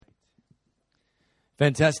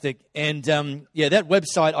Fantastic. And that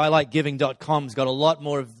website, ILikeGiving.com, has got a lot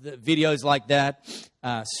more of the videos like that,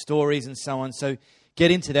 stories and so on. So get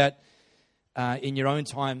into that in your own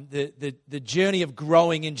time. The journey of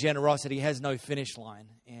growing in generosity has no finish line.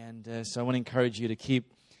 And so I want to encourage you to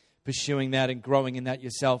keep pursuing that and growing in that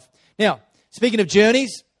yourself. Now, speaking of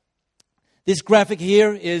journeys, this graphic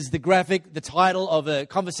here is the title of a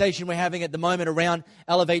conversation we're having at the moment around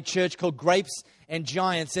Elevate Church called Grapes and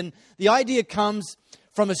Giants. And the idea comes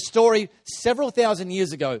from a story several thousand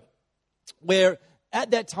years ago where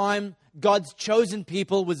at that time God's chosen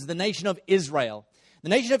people was the nation of Israel. The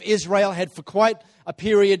nation of Israel had for quite a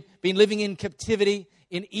period been living in captivity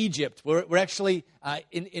in Egypt. We're actually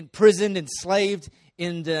imprisoned, enslaved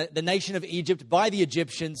in the nation of Egypt by the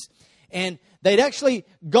Egyptians. And they'd actually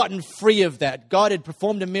gotten free of that. God had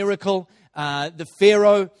performed a miracle. The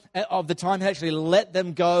Pharaoh of the time had actually let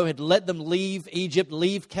them go, had let them leave Egypt,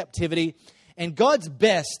 leave captivity. And God's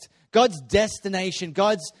best, God's destination,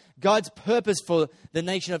 God's purpose for the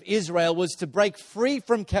nation of Israel was to break free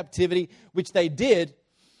from captivity, which they did,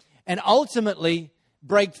 and ultimately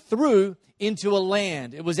break through into a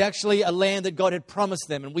land. It was actually a land that God had promised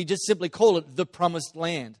them, and we just simply call it the Promised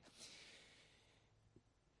Land.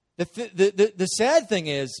 The sad thing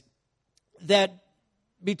is that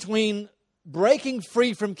between breaking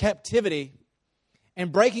free from captivity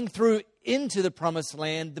and breaking through into the Promised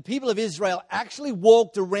Land, the people of Israel actually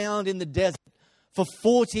walked around in the desert for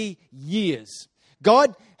 40 years.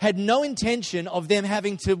 God had no intention of them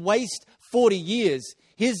having to waste 40 years.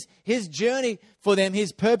 His journey for them,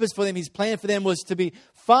 His purpose for them, His plan for them was to be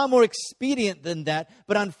far more expedient than that.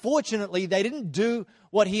 But unfortunately, they didn't do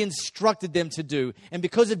what He instructed them to do. And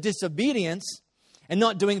because of disobedience and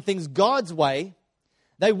not doing things God's way,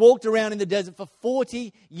 they walked around in the desert for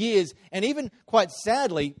 40 years. And even quite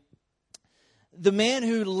sadly, the man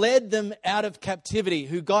who led them out of captivity,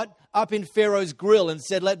 who got up in Pharaoh's grill and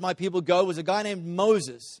said, "Let my people go," was a guy named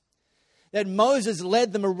Moses. That Moses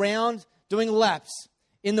led them around doing laps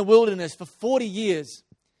in the wilderness for 40 years,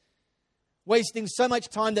 wasting so much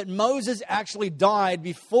time that Moses actually died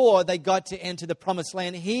before they got to enter the Promised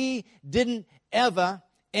Land. He didn't ever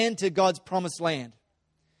enter God's Promised Land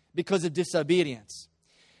because of disobedience.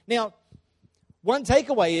 Now, one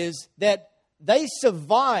takeaway is that they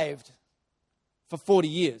survived for 40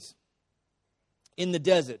 years in the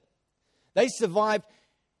desert. They survived,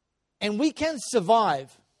 and we can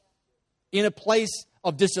survive in a place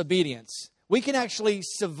of disobedience. We can actually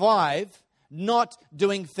survive not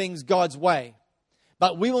doing things God's way,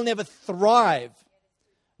 but we will never thrive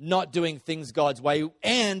not doing things God's way,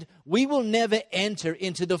 and we will never enter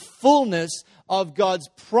into the fullness of God's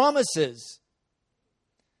promises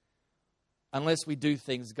unless we do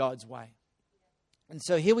things God's way. And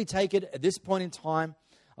so here we take it at this point in time.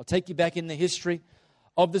 I'll take you back in the history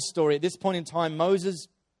of the story. At this point in time, Moses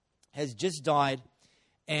has just died,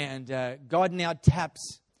 and God now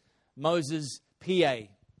taps Moses' PA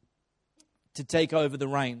to take over the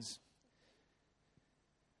reins.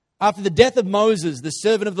 After the death of Moses, the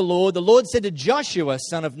servant of the Lord said to Joshua,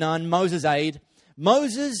 son of Nun, Moses' aide,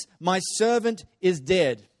 "Moses, my servant, is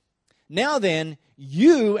dead. Now then,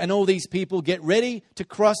 you and all these people get ready to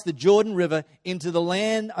cross the Jordan River into the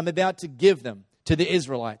land I'm about to give them, to the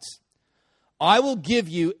Israelites. I will give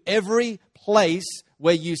you every place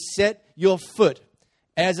where you set your foot,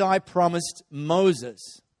 as I promised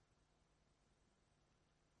Moses."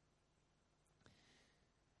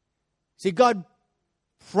 See, God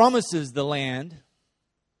promises the land,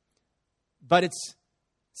 but it's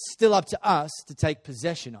still up to us to take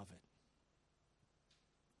possession of it.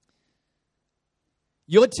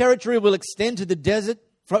 Your territory will extend to the desert,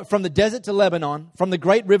 from the desert to Lebanon, from the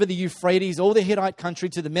great river, the Euphrates, all the Hittite country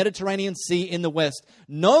to the Mediterranean Sea in the west.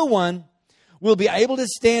 No one will be able to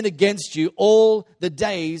stand against you all the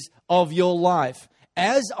days of your life.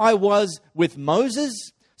 As I was with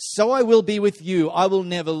Moses, so I will be with you. I will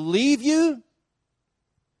never leave you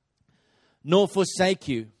nor forsake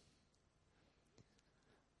you.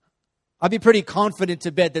 I'd be pretty confident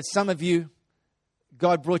to bet that some of you,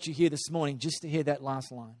 God brought you here this morning just to hear that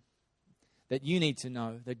last line. That you need to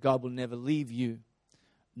know that God will never leave you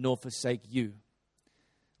nor forsake you.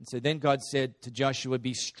 And so then God said to Joshua,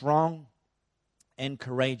 "Be strong and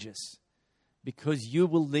courageous, because you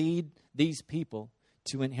will lead these people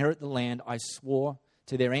to inherit the land I swore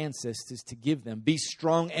to their ancestors to give them. Be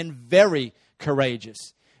strong and very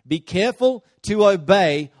courageous. Be careful to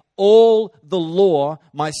obey all the law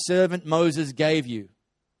my servant Moses gave you.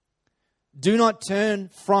 Do not turn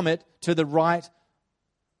from it to the right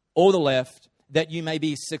or the left, that you may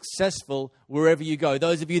be successful wherever you go."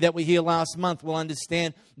 Those of you that were here last month will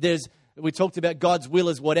understand there's we talked about God's will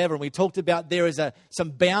is whatever, and we talked about there is some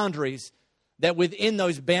boundaries, that within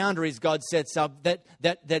those boundaries God sets up,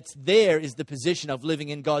 that's there is the position of living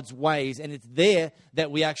in God's ways, and it's there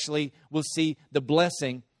that we actually will see the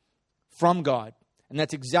blessing from God. And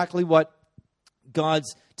that's exactly what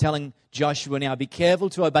God's telling Joshua now. Be careful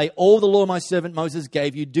to obey all the law my servant Moses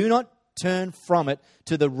gave you. Do not turn from it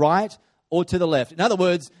to the right or to the left. In other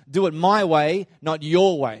words, do it my way, not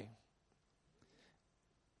your way,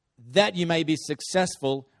 that you may be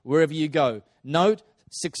successful wherever you go. Note,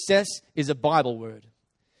 success is a Bible word.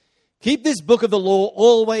 Keep this book of the law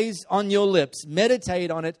always on your lips.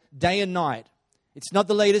 Meditate on it day and night. It's not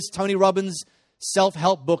the latest Tony Robbins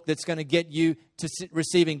self-help book that's going to get you to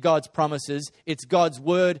receiving God's promises. It's God's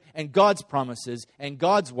word and God's promises and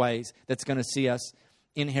God's ways that's going to see us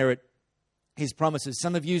inherit His promises.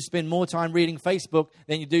 Some of you spend more time reading Facebook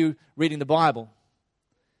than you do reading the Bible,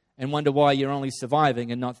 and wonder why you're only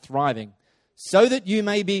surviving and not thriving. So that you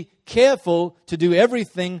may be careful to do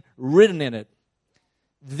everything written in it.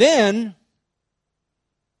 Then,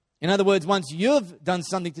 in other words, once you've done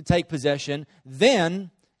something to take possession,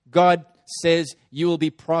 then God says you will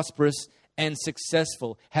be prosperous and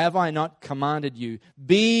successful. Have I not commanded you?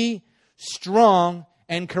 Be strong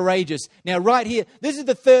and courageous. Now, right here, this is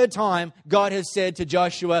the third time God has said to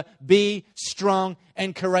Joshua, be strong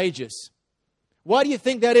and courageous. Why do you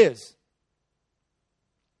think that is?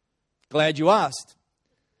 Glad you asked.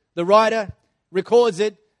 The writer records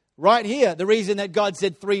it right here. The reason that God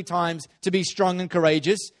said 3 times to be strong and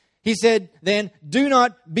courageous. He said then, do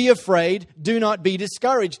not be afraid, do not be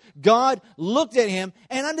discouraged. God looked at him,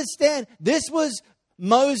 and understand, this was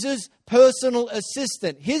Moses' personal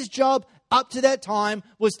assistant. His job up to that time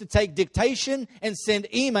was to take dictation and send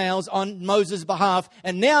emails on Moses' behalf.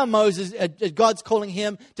 And now God's calling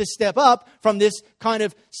him to step up from this kind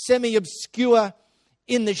of semi-obscure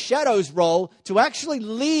in the shadows role to actually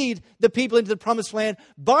lead the people into the promised land.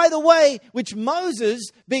 By the way, which Moses,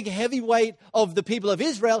 big heavyweight of the people of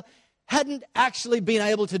Israel, hadn't actually been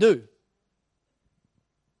able to do.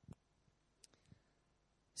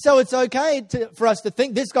 So it's okay for us to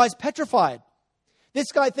think this guy's petrified.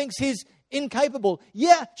 This guy thinks he's incapable.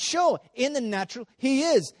 Yeah, sure. In the natural, he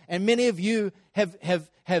is. And many of you have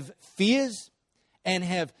fears and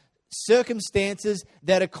have circumstances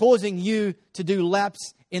that are causing you to do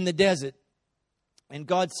laps in the desert. And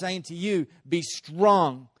God's saying to you, be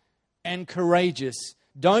strong and courageous.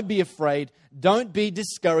 Don't be afraid. Don't be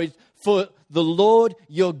discouraged. For the Lord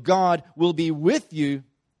your God will be with you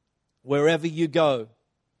wherever you go.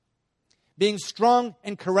 Being strong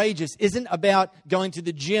and courageous isn't about going to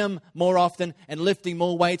the gym more often and lifting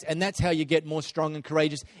more weights, and that's how you get more strong and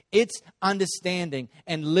courageous. It's understanding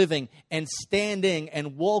and living and standing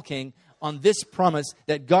and walking on this promise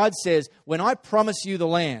that God says, when I promise you the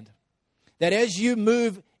land, that as you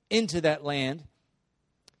move into that land,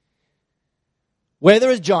 where there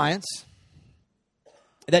are giants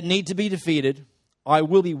that need to be defeated, I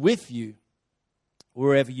will be with you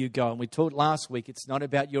wherever you go. And we talked last week, it's not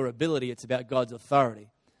about your ability, it's about God's authority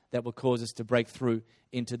that will cause us to break through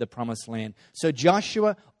into the promised land. So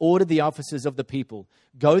Joshua ordered the officers of the people,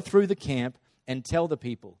 go through the camp and tell the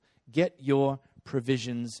people, get your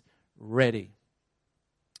provisions ready.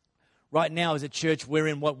 Right now as a church, we're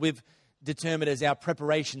in what we've determined as our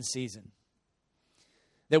preparation season.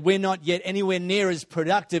 That we're not yet anywhere near as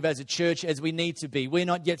productive as a church as we need to be. We're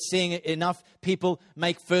not yet seeing enough people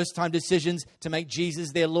make first-time decisions to make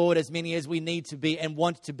Jesus their Lord, as many as we need to be and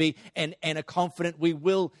want to be and are confident we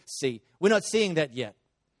will see. We're not seeing that yet.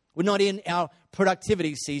 We're not in our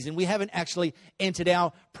productivity season. We haven't actually entered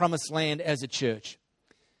our promised land as a church.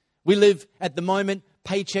 We live at the moment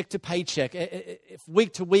paycheck to paycheck.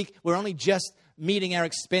 Week to week, we're only just meeting our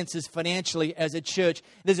expenses financially as a church.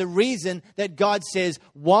 There's a reason that God says,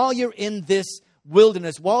 while you're in this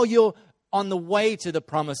wilderness, while you're on the way to the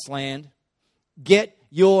promised land, get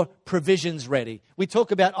your provisions ready. We talk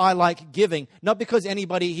about I like giving, not because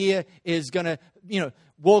anybody here is going to,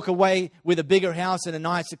 walk away with a bigger house and a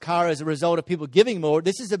nicer car as a result of people giving more.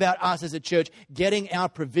 This is about us as a church getting our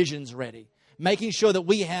provisions ready. Making sure that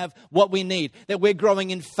we have what we need, that we're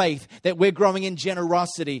growing in faith, that we're growing in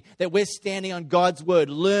generosity, that we're standing on God's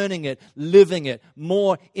word, learning it, living it,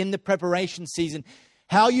 more in the preparation season.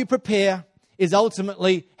 How you prepare is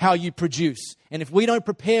ultimately how you produce. And if we don't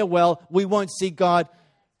prepare well, we won't see God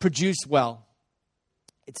produce well.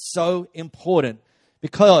 It's so important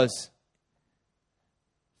because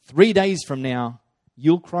 3 days from now,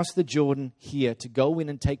 you'll cross the Jordan here to go in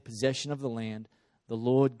and take possession of the land the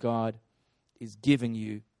Lord God is giving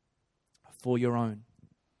you for your own.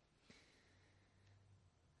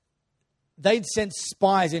 they'd sent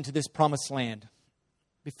spies into this promised land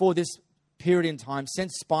before this period in time,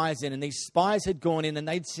 sent spies in, and these spies had gone in and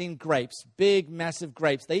they'd seen grapes, big, massive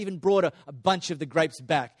grapes. They even brought a bunch of the grapes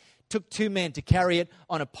back. Took 2 men to carry it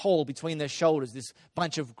on a pole between their shoulders. This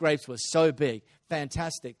bunch of grapes was so big.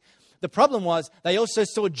 Fantastic. The problem was they also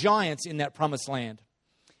saw giants in that promised land.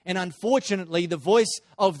 And unfortunately, the voice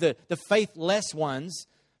of the faithless ones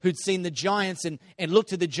who'd seen the giants and looked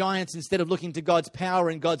to the giants instead of looking to God's power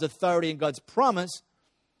and God's authority and God's promise,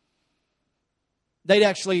 they'd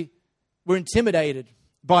actually were intimidated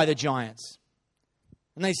by the giants.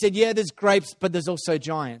 And they said, yeah, there's grapes, but there's also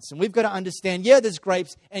giants. And we've got to understand, yeah, there's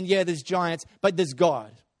grapes, and yeah, there's giants, but there's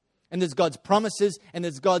God. And there's God's promises, and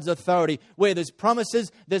there's God's authority. Where there's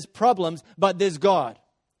promises, there's problems, but there's God.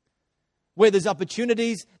 Where there's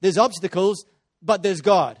opportunities, there's obstacles, but there's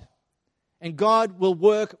God. And God will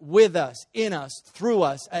work with us, in us, through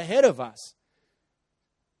us, ahead of us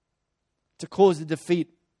to cause the defeat.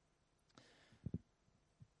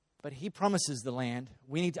 But He promises the land.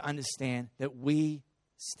 We need to understand that we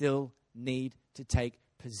still need to take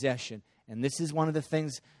possession. And this is one of the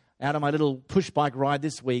things out of my little push bike ride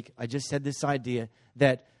this week. I just had this idea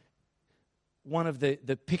that one of the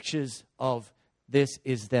pictures of this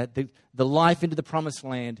is that the life into the promised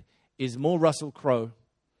land is more Russell Crowe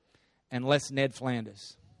and less Ned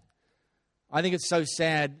Flanders. I think it's so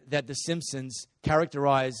sad that The Simpsons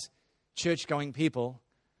characterize church-going people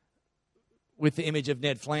with the image of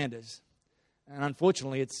Ned Flanders. And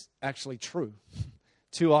unfortunately, it's actually true.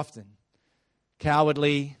 Too often.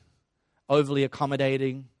 Cowardly, overly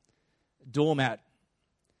accommodating, doormat.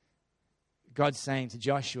 God's saying to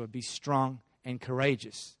Joshua, be strong and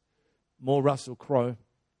courageous. More Russell Crowe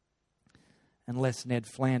and less Ned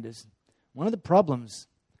Flanders. One of the problems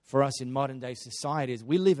for us in modern day society is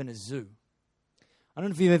we live in a zoo. I don't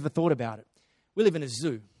know if you've ever thought about it. We live in a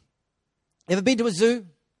zoo. Ever been to a zoo?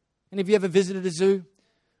 Any of you ever visited a zoo?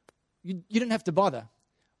 You don't have to bother.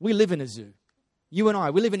 We live in a zoo. You and I,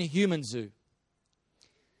 we live in a human zoo.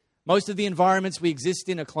 Most of the environments we exist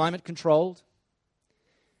in are climate controlled.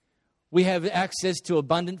 We have access to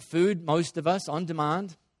abundant food, most of us, on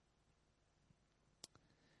demand.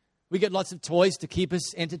 We get lots of toys to keep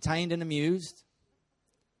us entertained and amused.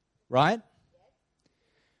 Right?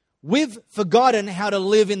 We've forgotten how to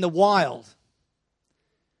live in the wild.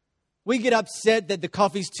 We get upset that the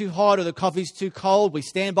coffee's too hot or the coffee's too cold. We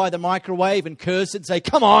stand by the microwave and curse it and say,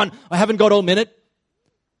 come on, I haven't got all minute.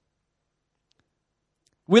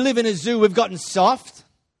 We live in a zoo. We've gotten soft.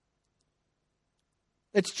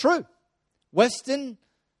 It's true. Western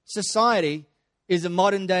society is a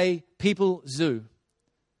modern day people zoo.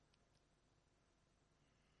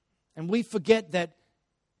 And we forget that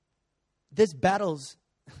there's battles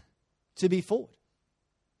to be fought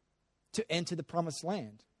to enter the promised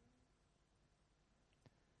land.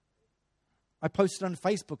 I posted on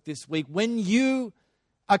Facebook this week, when you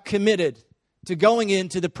are committed to going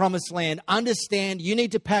into the promised land, understand you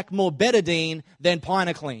need to pack more betadine than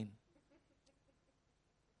Pine-A-Clean.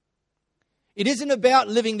 It isn't about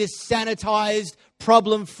living this sanitized,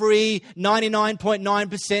 problem-free,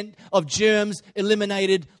 99.9% of germs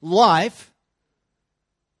eliminated life.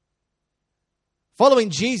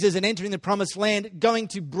 Following Jesus and entering the promised land, going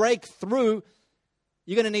to break through,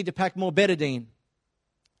 you're going to need to pack more betadine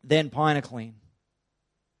than Pine-A-Clean.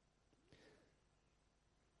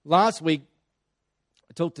 Last week,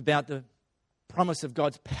 I talked about the promise of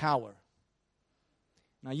God's power.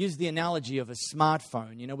 And I used the analogy of a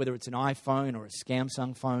smartphone, whether it's an iPhone or a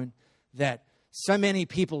Samsung phone, that so many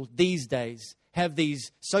people these days have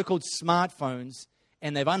these so-called smartphones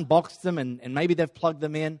and they've unboxed them and maybe they've plugged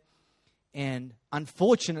them in. And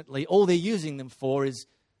unfortunately, all they're using them for is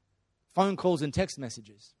phone calls and text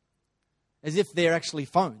messages, as if they're actually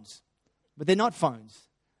phones. But they're not phones.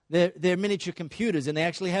 They're miniature computers, and they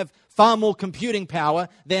actually have far more computing power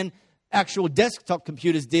than actual desktop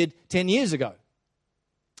computers did 10 years ago.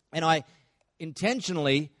 And I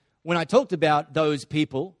intentionally, when I talked about those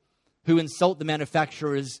people who insult the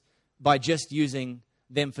manufacturers by just using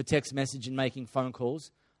them for text message and making phone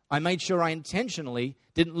calls, I made sure I intentionally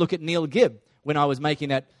didn't look at Neil Gibb when I was making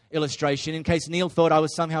that illustration, in case Neil thought I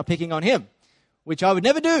was somehow picking on him, which I would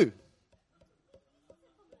never do.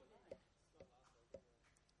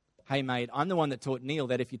 Hey, mate, I'm the one that taught Neil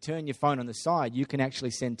that if you turn your phone on the side, you can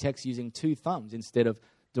actually send text using 2 thumbs instead of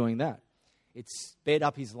doing that. It sped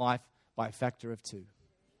up his life by a factor of 2.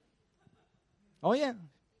 Oh, yeah.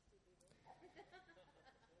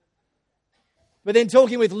 But then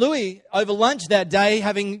talking with Louis over lunch that day,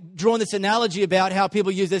 having drawn this analogy about how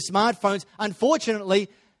people use their smartphones, unfortunately,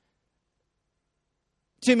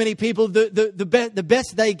 too many people, the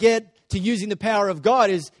best they get to using the power of God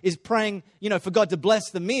is praying, for God to bless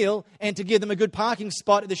the meal and to give them a good parking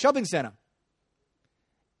spot at the shopping center.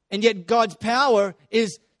 And yet God's power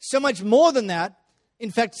is so much more than that.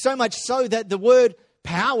 In fact, so much so that the word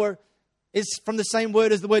power is from the same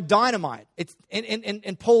word as the word dynamite.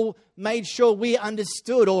 And Paul made sure we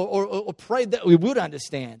understood or prayed that we would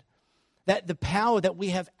understand that the power that we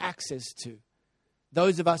have access to,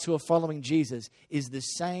 those of us who are following Jesus, is the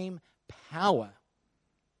same power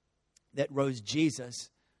that rose Jesus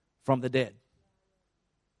from the dead.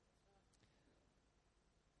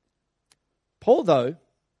 Paul, though,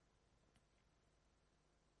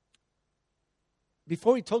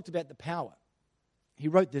 before he talked about the power, he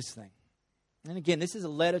wrote this thing. And again, this is a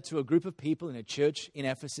letter to a group of people in a church in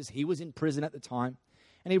Ephesus. He was in prison at the time.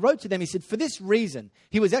 And he wrote to them, he said, for this reason,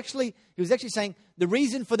 he was actually saying the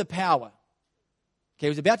reason for the power. Okay, he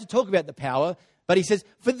was about to talk about the power, but he says,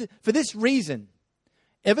 for this reason,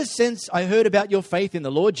 ever since I heard about your faith in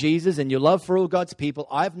the Lord Jesus and your love for all God's people,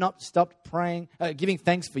 I have not stopped praying, giving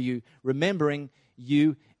thanks for you, remembering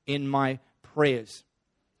you in my prayers.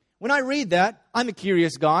 When I read that, I'm a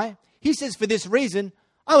curious guy. He says, for this reason,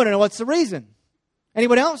 I want to know what's the reason.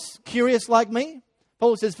 Anyone else curious like me?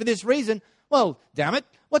 Paul says, for this reason. Well, damn it,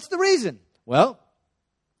 what's the reason? Well,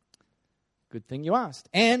 good thing you asked.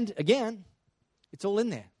 And again, it's all in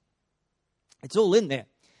there. It's all in there.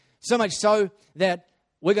 So much so that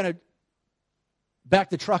we're going to back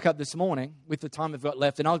the truck up this morning with the time we've got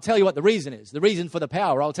left, and I'll tell you what the reason is. The reason for the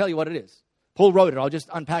power, I'll tell you what it is. Paul wrote it. I'll just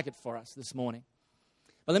unpack it for us this morning.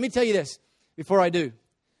 But let me tell you this before I do.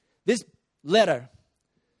 This letter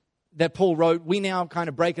that Paul wrote, we now kind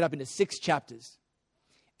of break it up into 6 chapters.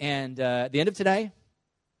 And at the end of today,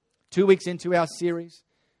 2 weeks into our series,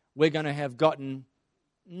 we're going to have gotten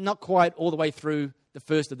not quite all the way through the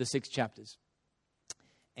first of the 6 chapters.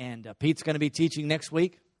 And Pete's going to be teaching next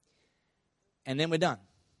week. And then we're done.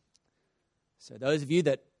 So those of you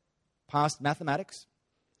that passed mathematics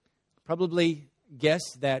probably guess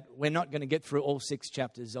that we're not going to get through all 6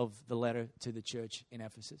 chapters of the letter to the church in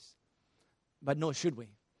Ephesus. But nor should we.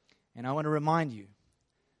 And I want to remind you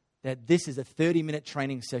that this is a 30-minute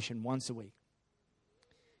training session once a week.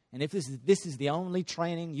 And if this is the only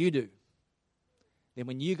training you do, then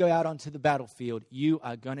when you go out onto the battlefield, you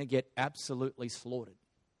are going to get absolutely slaughtered.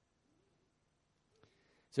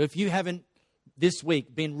 So if you haven't this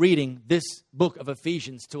week been reading this book of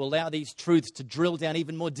Ephesians to allow these truths to drill down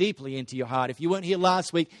even more deeply into your heart, if you weren't here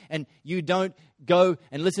last week and you don't go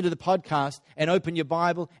and listen to the podcast and open your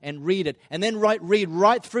Bible and read it, and then read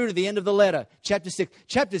right through to the end of the letter, chapter 6.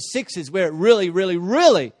 Chapter 6 is where it really, really,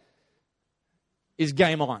 really is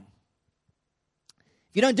game on.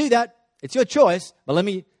 If you don't do that, it's your choice, but let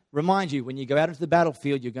me remind you, when you go out into the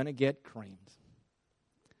battlefield, you're going to get creamed.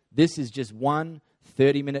 This is just one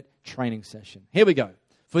 30-minute training session. Here we go.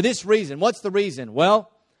 For this reason. What's the reason? Well,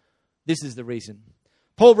 this is the reason.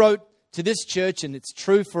 Paul wrote to this church, and it's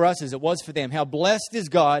true for us as it was for them, how blessed is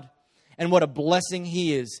God and what a blessing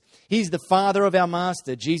He is. He's the Father of our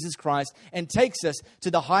Master, Jesus Christ, and takes us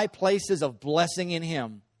to the high places of blessing in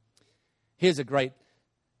Him. Here's a great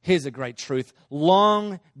truth.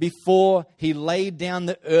 Long before He laid down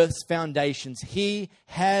the earth's foundations, He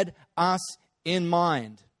had us in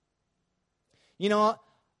mind. You know,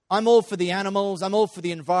 I'm all for the animals, I'm all for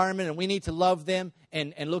the environment, and we need to love them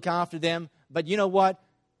and look after them. But you know what?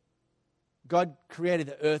 God created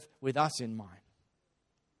the earth with us in mind.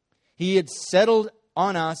 He had settled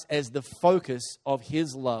on us as the focus of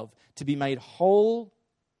His love, to be made whole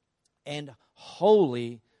and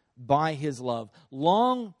holy by His love.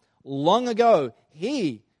 Long ago,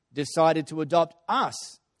 He decided to adopt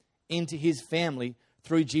us into His family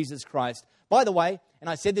through Jesus Christ. By the way, and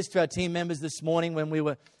I said this to our team members this morning when we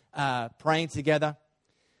were praying together,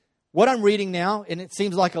 what I'm reading now, and it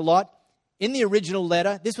seems like a lot, in the original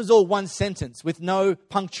letter, this was all one sentence with no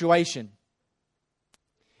punctuation.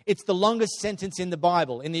 It's the longest sentence in the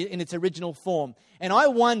Bible, in its original form. And I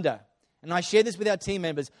wonder, and I share this with our team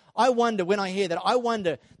members, I wonder when I hear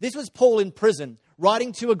that, this was Paul in prison,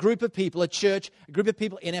 writing to a group of people, a church, a group of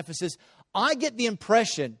people in Ephesus. I get the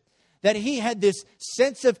impression that he had this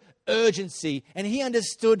sense of urgency, and he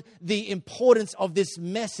understood the importance of this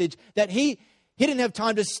message, that he didn't have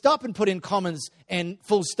time to stop and put in commas and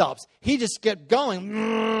full stops. He just kept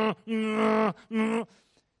going.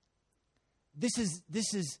 This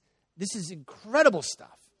is incredible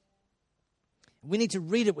stuff. We need to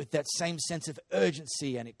read it with that same sense of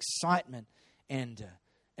urgency and excitement and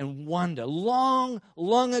wonder.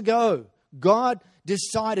 Long ago, God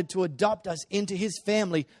decided to adopt us into His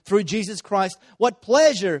family through Jesus Christ. What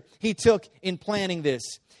pleasure He took in planning this.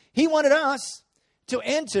 He wanted us to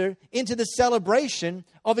enter into the celebration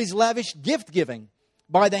of his lavish gift giving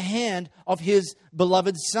by the hand of his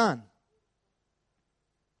beloved Son.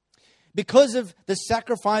 Because of the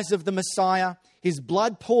sacrifice of the Messiah, his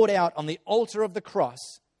blood poured out on the altar of the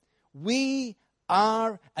cross, we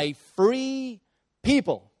are a free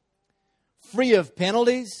people, free of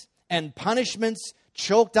penalties and punishments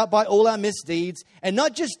chalked up by all our misdeeds, and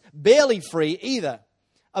not just barely free either,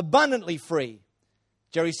 abundantly free.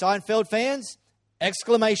 Jerry Seinfeld fans,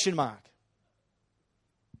 exclamation mark.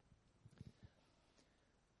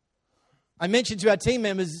 I mentioned to our team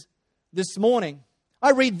members this morning,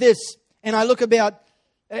 I read this and I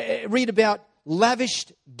read about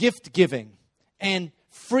lavished gift giving and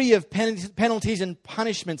free of penalties and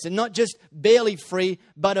punishments, and not just barely free,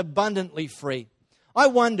 but abundantly free. I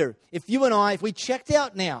wonder if you and I, if we checked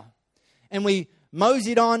out now and we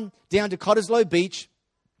moseyed on down to Cottesloe Beach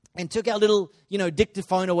and took our little,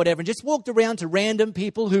 dictaphone or whatever and just walked around to random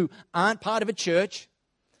people who aren't part of a church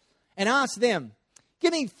and asked them,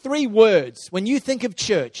 give me 3 words when you think of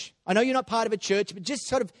church. I know you're not part of a church, but just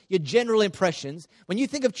sort of your general impressions. When you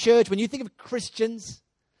think of church, when you think of Christians,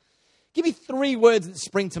 give me 3 words that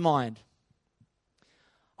spring to mind.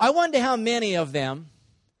 I wonder how many of them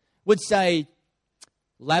would say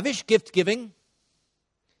lavish gift giving,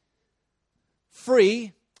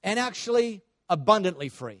 free, and actually abundantly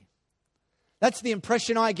free. That's the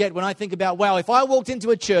impression I get when I think about, wow, if I walked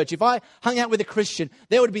into a church, if I hung out with a Christian,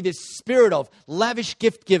 there would be this spirit of lavish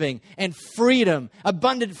gift giving and freedom,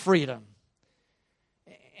 abundant freedom.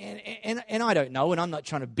 And I don't know, and I'm not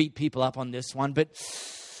trying to beat people up on this one, but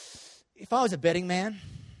if I was a betting man,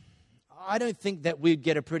 I don't think that we'd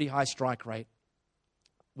get a pretty high strike rate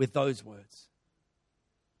with those words.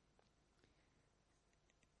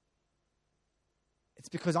 It's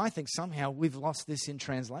because I think somehow we've lost this in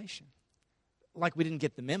translation. Like we didn't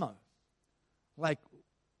get the memo. Like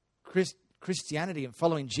Christianity and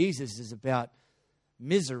following Jesus is about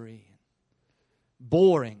misery,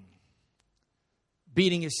 boring,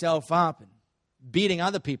 beating yourself up and beating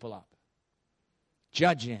other people up,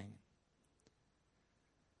 judging.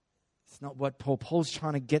 It's not what Paul's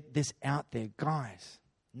trying to get this out there. Guys,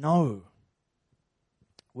 no.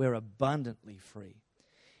 We're abundantly free.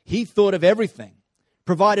 He thought of everything,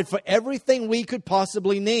 provided for everything we could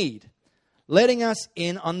possibly need, letting us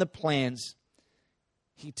in on the plans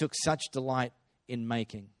he took such delight in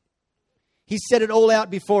making. He set it all out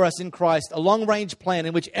before us in Christ, a long-range plan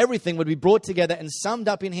in which everything would be brought together and summed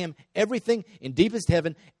up in him, everything in deepest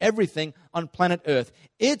heaven, everything on planet Earth.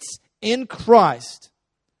 It's in Christ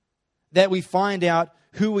that we find out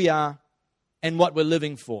who we are and what we're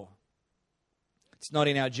living for. It's not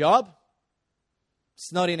in our job.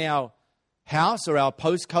 It's not in our house or our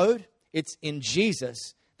postcode. It's in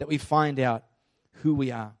Jesus that we find out who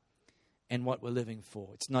we are and what we're living for.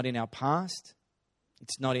 It's not in our past.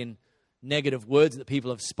 It's not in negative words that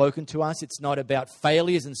people have spoken to us. It's not about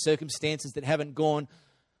failures and circumstances that haven't gone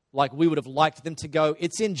like we would have liked them to go.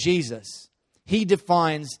 It's in Jesus. He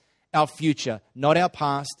defines our future, not our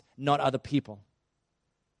past, not other people.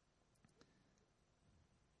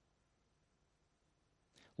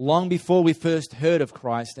 Long before we first heard of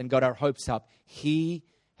Christ and got our hopes up, he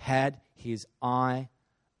had his eye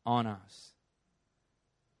on us.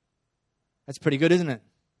 That's pretty good, isn't it?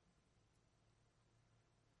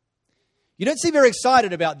 You don't seem very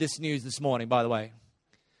excited about this news this morning, by the way.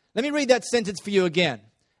 Let me read that sentence for you again.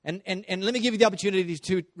 And let me give you the opportunity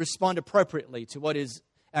to respond appropriately to what is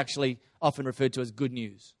actually often referred to as good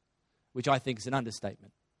news, which I think is an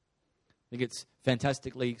understatement. I think it's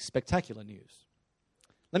fantastically spectacular news.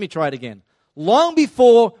 Let me try it again. Long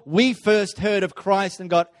before we first heard of Christ and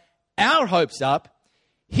got our hopes up,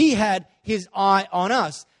 he had his eye on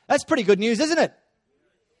us. That's pretty good news, isn't it?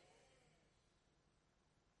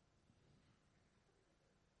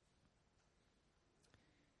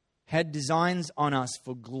 Had designs on us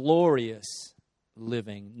for glorious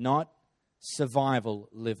living, not survival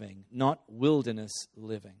living, not wilderness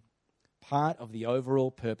living. Part of the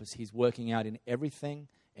overall purpose he's working out in everything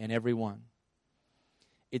and everyone.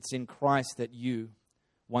 It's in Christ that you,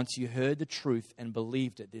 once you heard the truth and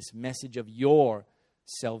believed it, this message of your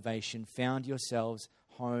salvation, found yourselves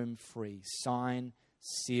home free, signed,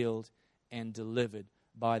 sealed, and delivered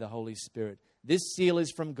by the Holy Spirit. This seal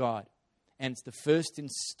is from God, and it's the first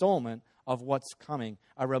installment of what's coming,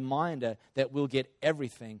 a reminder that we'll get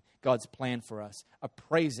everything God's planned for us, a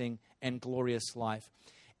praising and glorious life.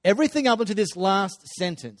 Everything up until this last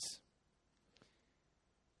sentence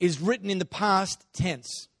is written in the past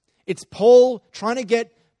tense. It's Paul trying to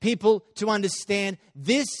get people to understand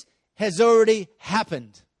this has already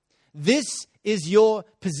happened. This is your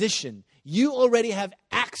position. You already have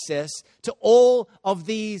access to all of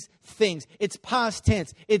these things. It's past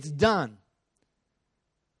tense. It's done.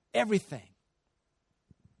 Everything.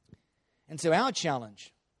 And so our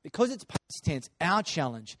challenge, because it's past tense, our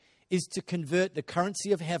challenge is to convert the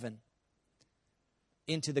currency of heaven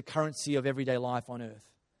into the currency of everyday life on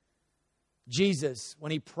earth. Jesus,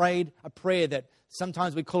 when he prayed a prayer that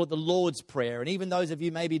sometimes we call it the Lord's Prayer, and even those of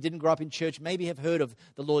you maybe didn't grow up in church, maybe have heard of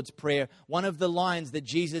the Lord's Prayer. One of the lines that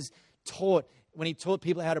Jesus taught when he taught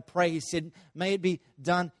people how to pray, he said, "May it be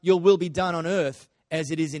done, your will be done on earth as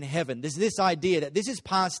it is in heaven." There's this idea that this is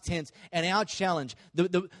past tense, and our challenge,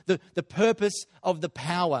 the purpose of the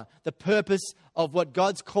power, the purpose of what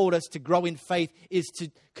God's called us to grow in faith is to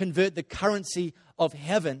convert the currency of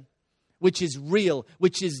heaven, which is real,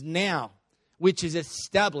 which is now, which is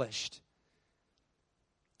established,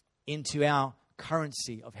 into our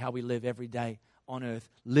currency of how we live every day on earth,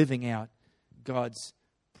 living out God's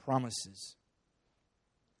promises.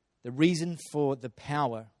 The reason for the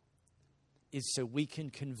power is so we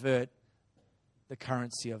can convert the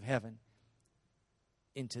currency of heaven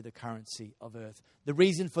into the currency of earth. The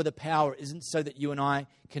reason for the power isn't so that you and I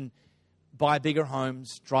can buy bigger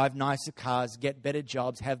homes, drive nicer cars, get better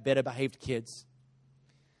jobs, have better behaved kids.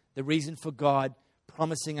 The reason for God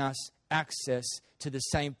promising us access to the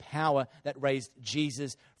same power that raised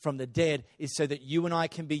Jesus from the dead is so that you and I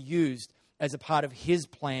can be used as a part of His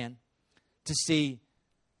plan to see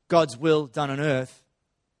God's will done on earth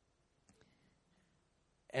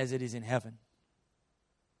as it is in heaven.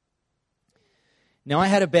 Now, I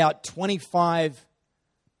had about 25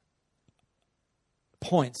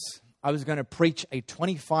 points. I was going to preach a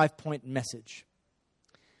 25-point message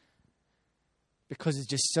because there's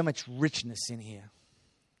just so much richness in here.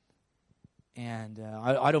 And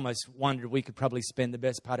I'd almost wondered we could probably spend the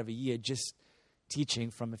best part of a year just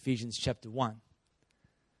teaching from Ephesians chapter 1.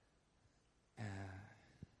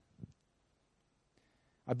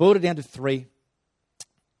 I boiled it down to 3,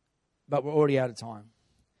 but we're already out of time.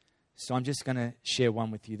 So I'm just going to share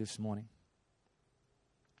one with you this morning.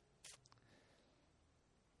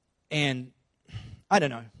 And I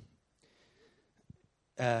don't know.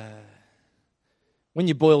 When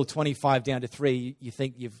you boil 25 down to 3, you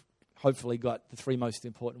think you've hopefully got the 3 most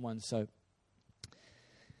important ones. So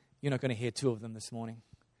you're not going to hear 2 of them this morning.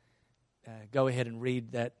 Go ahead and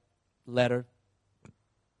read that letter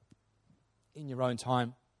in your own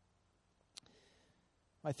time.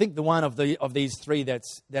 I think the one of these 3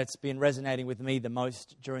 that's been resonating with me the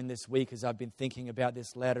most during this week as I've been thinking about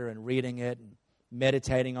this letter and reading it and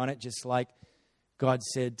meditating on it, just like God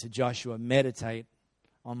said to Joshua, meditate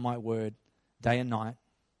on my word day and night.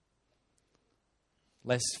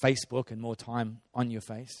 Less Facebook and more time on your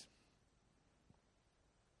face.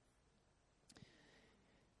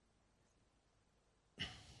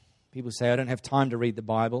 People say, I don't have time to read the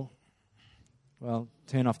Bible. Well,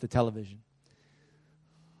 turn off the television.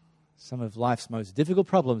 Some of life's most difficult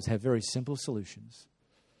problems have very simple solutions.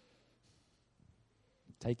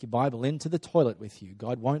 Take your Bible into the toilet with you.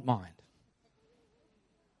 God won't mind.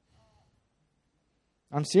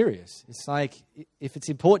 I'm serious. It's like, if it's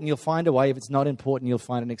important, you'll find a way. If it's not important, you'll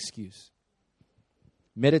find an excuse.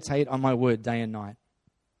 Meditate on my word day and night.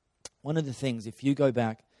 One of the things, if you go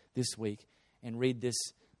back this week and read this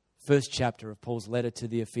first chapter of Paul's letter to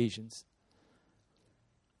the Ephesians,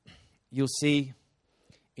 you'll see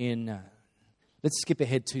in, let's skip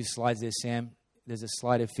ahead 2 slides there, Sam. There's a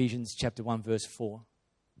slide, Ephesians chapter 1, verse 4.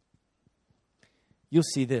 You'll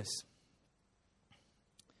see this.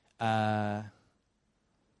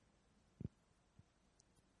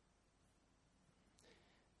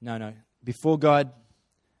 No. Before God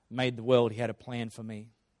made the world, He had a plan for me.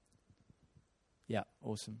 Yeah,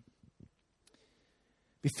 awesome.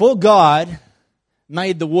 Before God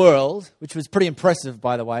made the world, which was pretty impressive,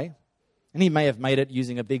 by the way, and He may have made it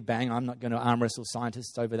using a big bang. I'm not going to arm wrestle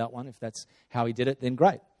scientists over that one. If that's how He did it, then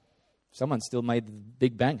great. Someone still made the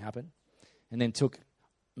big bang happen and then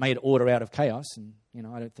made order out of chaos. And,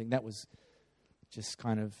 I don't think that was just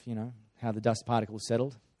kind of, how the dust particles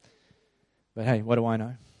settled. But hey, what do I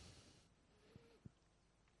know?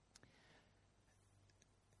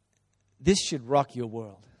 This should rock your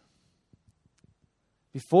world.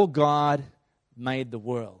 Before God made the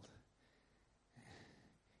world,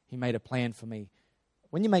 He made a plan for me.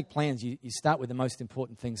 When you make plans, you start with the most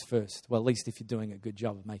important things first. Well, at least if you're doing a good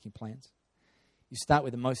job of making plans. You start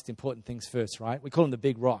with the most important things first, right? We call them the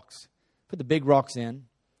big rocks. Put the big rocks in, and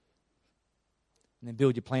then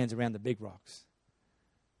build your plans around the big rocks.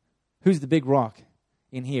 Who's the big rock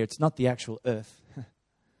in here? It's not the actual earth.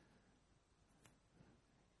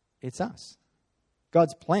 It's us.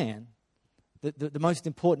 God's plan, the most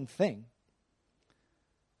important thing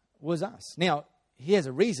was us. Now, he has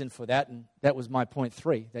a reason for that, and that was my point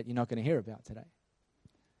 3 that you're not going to hear about today.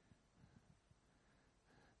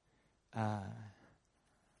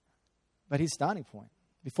 But his starting point,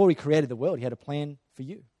 before he created the world, he had a plan for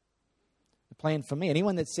you, a plan for me.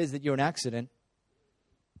 Anyone that says that you're an accident,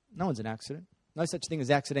 no one's an accident. No such thing as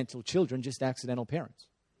accidental children, just accidental parents.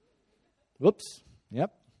 Whoops.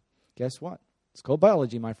 Yep. Guess what? It's called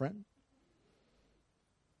biology, my friend.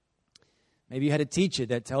 Maybe you had a teacher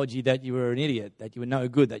that told you that you were an idiot, that you were no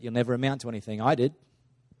good, that you'll never amount to anything. I did.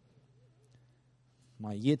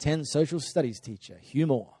 My year 10 social studies teacher, Hugh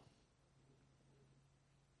Moore.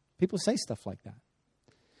 People say stuff like that.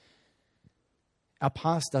 Our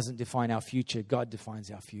past doesn't define our future. God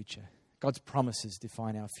defines our future. God's promises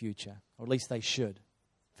define our future, or at least they should.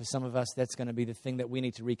 For some of us, that's going to be the thing that we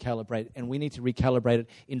need to recalibrate, and we need to recalibrate it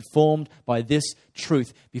informed by this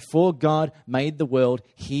truth. Before God made the world,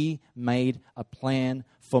 He made a plan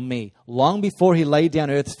for me. Long before He laid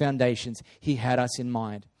down earth's foundations, He had us in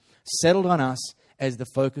mind, settled on us as the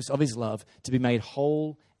focus of His love, to be made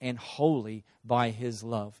whole and holy by His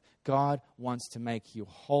love. God wants to make you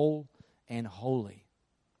whole and holy.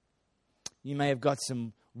 You may have got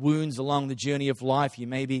some wounds along the journey of life. You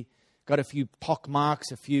maybe got a few pock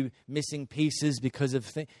marks, a few missing pieces because of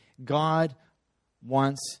things. God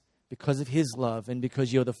wants, because of His love and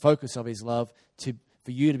because you're the focus of His love,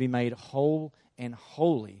 for you to be made whole and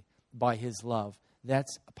holy by His love.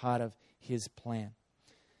 That's a part of His plan.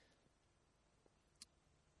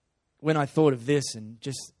 When I thought of this and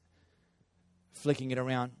just flicking it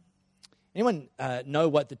around, anyone know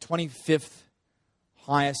what the 25th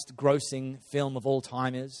highest grossing film of all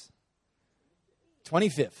time is?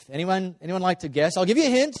 25th. Anyone like to guess? I'll give you a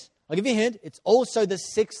hint. It's also the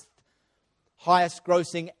 6th highest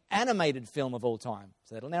grossing animated film of all time.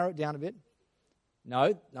 So that'll narrow it down a bit.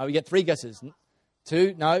 No, we get 3 guesses.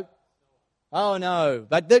 2, no. Oh, no.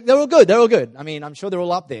 But they're all good. I mean, I'm sure they're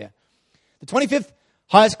all up there. The 25th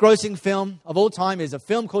highest grossing film of all time is a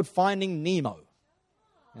film called Finding Nemo.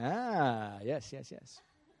 Ah, yes.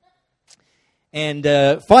 And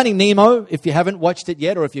Finding Nemo, if you haven't watched it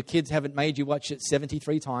yet, or if your kids haven't made you watch it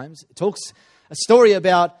 73 times, it talks a story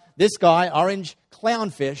about this guy, orange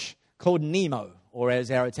clownfish, called Nemo, or as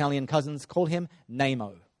our Italian cousins call him,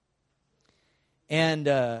 Nemo. And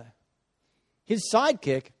his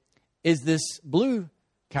sidekick is this blue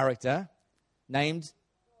character named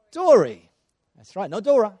Dory. That's right, not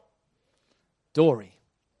Dora. Dory.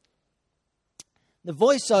 The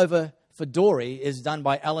voiceover for Dory is done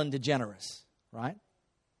by Ellen DeGeneres, right?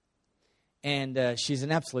 And she's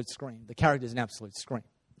an absolute scream. The character's an absolute scream.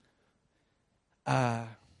 The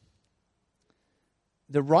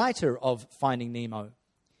writer of Finding Nemo,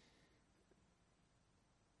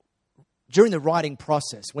 during the writing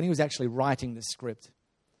process, when he was actually writing the script,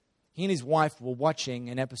 he and his wife were watching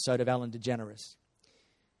an episode of Ellen DeGeneres.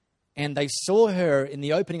 And they saw her in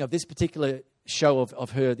the opening of this particular show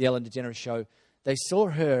of her, the Ellen DeGeneres show. They saw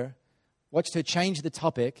her, watched her change the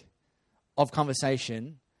topic of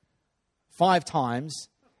conversation 5 times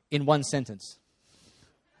in one sentence.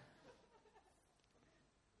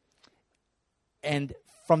 And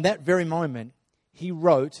from that very moment, he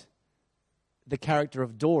wrote the character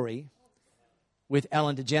of Dory with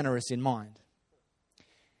Ellen DeGeneres in mind.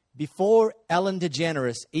 Before Ellen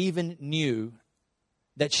DeGeneres even knew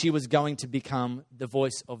that she was going to become the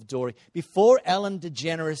voice of Dory, before Ellen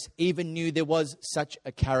DeGeneres even knew there was such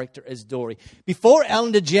a character as Dory, before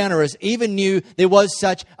Ellen DeGeneres even knew there was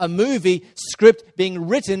such a movie script being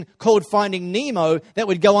written called Finding Nemo that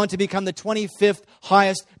would go on to become the 25th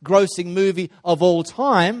highest grossing movie of all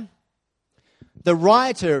time, the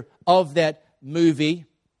writer of that movie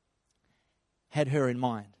had her in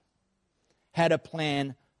mind, had a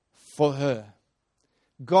plan for her.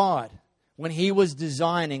 God, when He was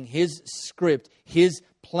designing His script, His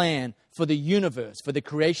plan for the universe, for the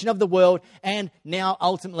creation of the world, and now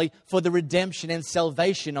ultimately for the redemption and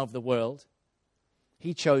salvation of the world,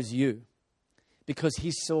 He chose you because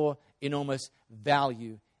He saw enormous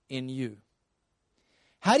value in you.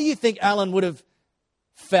 How do you think Alan would have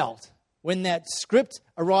felt when that script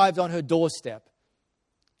arrived on her doorstep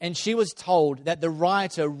and she was told that the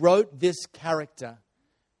writer wrote this character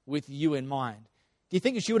with you in mind? Do you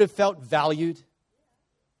think she would have felt valued?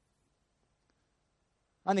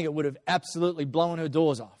 I think it would have absolutely blown her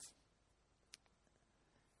doors off.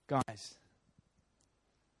 Guys,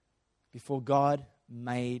 before God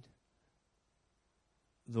made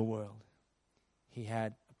the world, He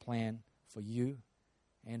had a plan for you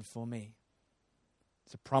and for me.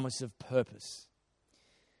 It's a promise of purpose.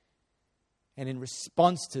 And in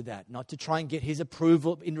response to that, not to try and get His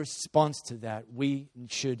approval, in response to that, we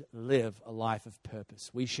should live a life of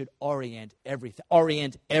purpose. We should orient everything.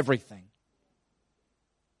 Orient everything.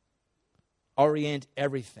 Orient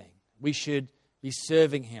everything. We should be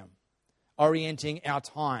serving Him, orienting our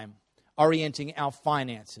time, orienting our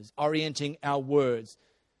finances, orienting our words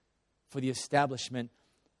for the establishment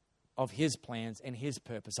of His plans and His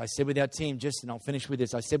purpose. I said with our team, I'll finish with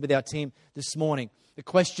this. I said with our team this morning, the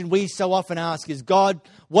question we so often ask is, God,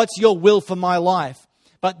 what's your will for my life?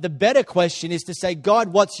 But the better question is to say,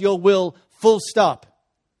 God, what's your will, full stop?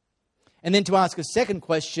 And then to ask a second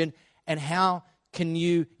question, and how can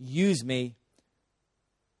you use me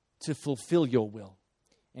to fulfill your will?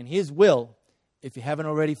 And His will, if you haven't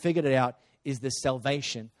already figured it out, is the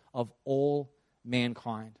salvation of all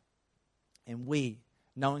mankind. And we,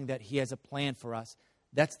 knowing that He has a plan for us,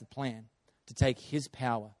 that's the plan, to take His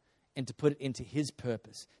power and to put it into His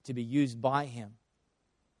purpose, to be used by Him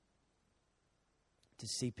to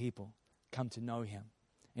see people come to know Him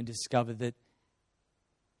and discover that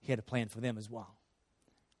He had a plan for them as well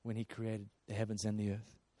when He created the heavens and the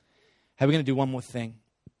earth. Hey, we're going to do one more thing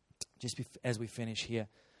just as we finish here.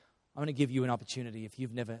 I'm going to give you an opportunity, if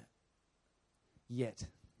you've never yet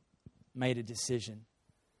made a decision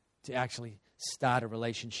to actually start a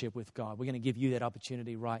relationship with God. We're going to give you that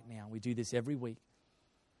opportunity right now. We do this every week.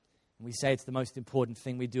 And we say it's the most important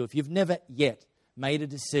thing we do. If you've never yet made a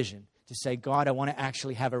decision to say, God, I want to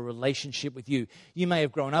actually have a relationship with you. You may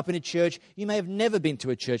have grown up in a church. You may have never been to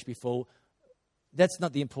a church before. That's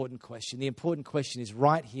not the important question. The important question is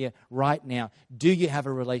right here, right now. Do you have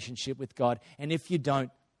a relationship with God? And if you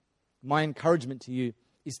don't, my encouragement to you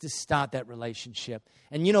is to start that relationship.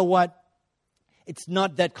 And you know what? It's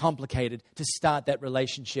not that complicated to start that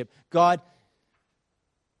relationship. God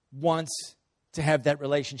wants to have that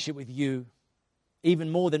relationship with you even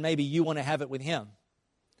more than maybe you want to have it with Him.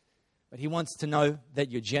 But He wants to know that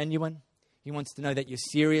you're genuine. He wants to know that you're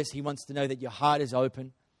serious. He wants to know that your heart is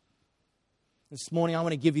open. This morning, I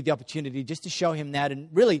want to give you the opportunity just to show Him that and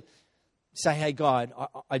really say, hey, God,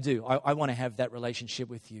 I want to have that relationship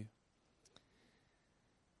with you.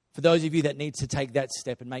 For those of you that need to take that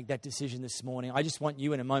step and make that decision this morning, I just want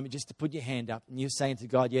you in a moment just to put your hand up and you're saying to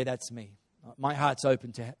God, yeah, that's me. My heart's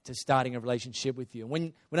open to starting a relationship with you.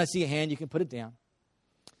 When I see a hand, you can put it down.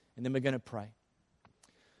 And then we're going to pray.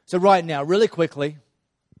 So right now, really quickly,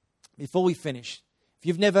 before we finish, if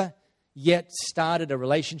you've never yet started a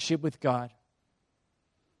relationship with God,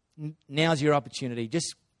 now's your opportunity.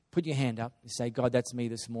 Just put your hand up and say, God, that's me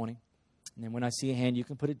this morning. And then when I see a hand, you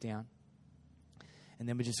can put it down. And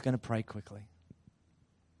then we're just going to pray quickly.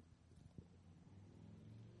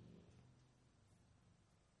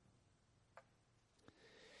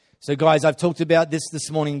 So guys, I've talked about this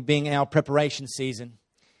morning being our preparation season.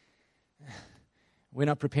 We're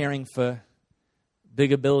not preparing for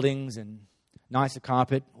bigger buildings and nicer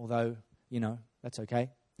carpet, although, that's okay.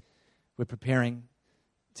 We're preparing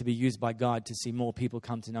to be used by God to see more people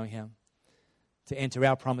come to know Him, to enter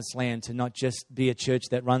our promised land, to not just be a church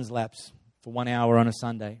that runs laps for 1 hour on a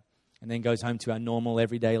Sunday and then goes home to our normal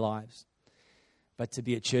everyday lives, but to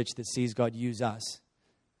be a church that sees God use us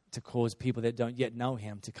to cause people that don't yet know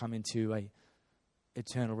Him to come into a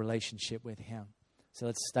eternal relationship with Him. So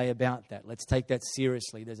let's stay about that. Let's take that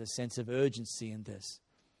seriously. There's a sense of urgency in this.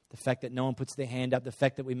 The fact that no one puts their hand up, the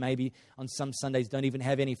fact that we maybe on some Sundays don't even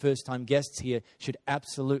have any first-time guests here should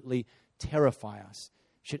absolutely terrify us,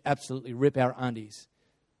 should absolutely rip our undies.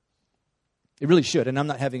 It really should, and I'm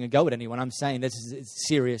not having a go at anyone. I'm saying it's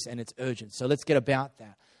serious and it's urgent. So let's get about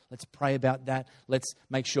that. Let's pray about that. Let's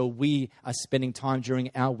make sure we are spending time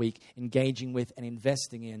during our week engaging with and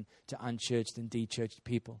investing in to unchurched and de-churched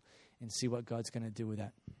people and see what God's going to do with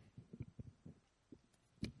that.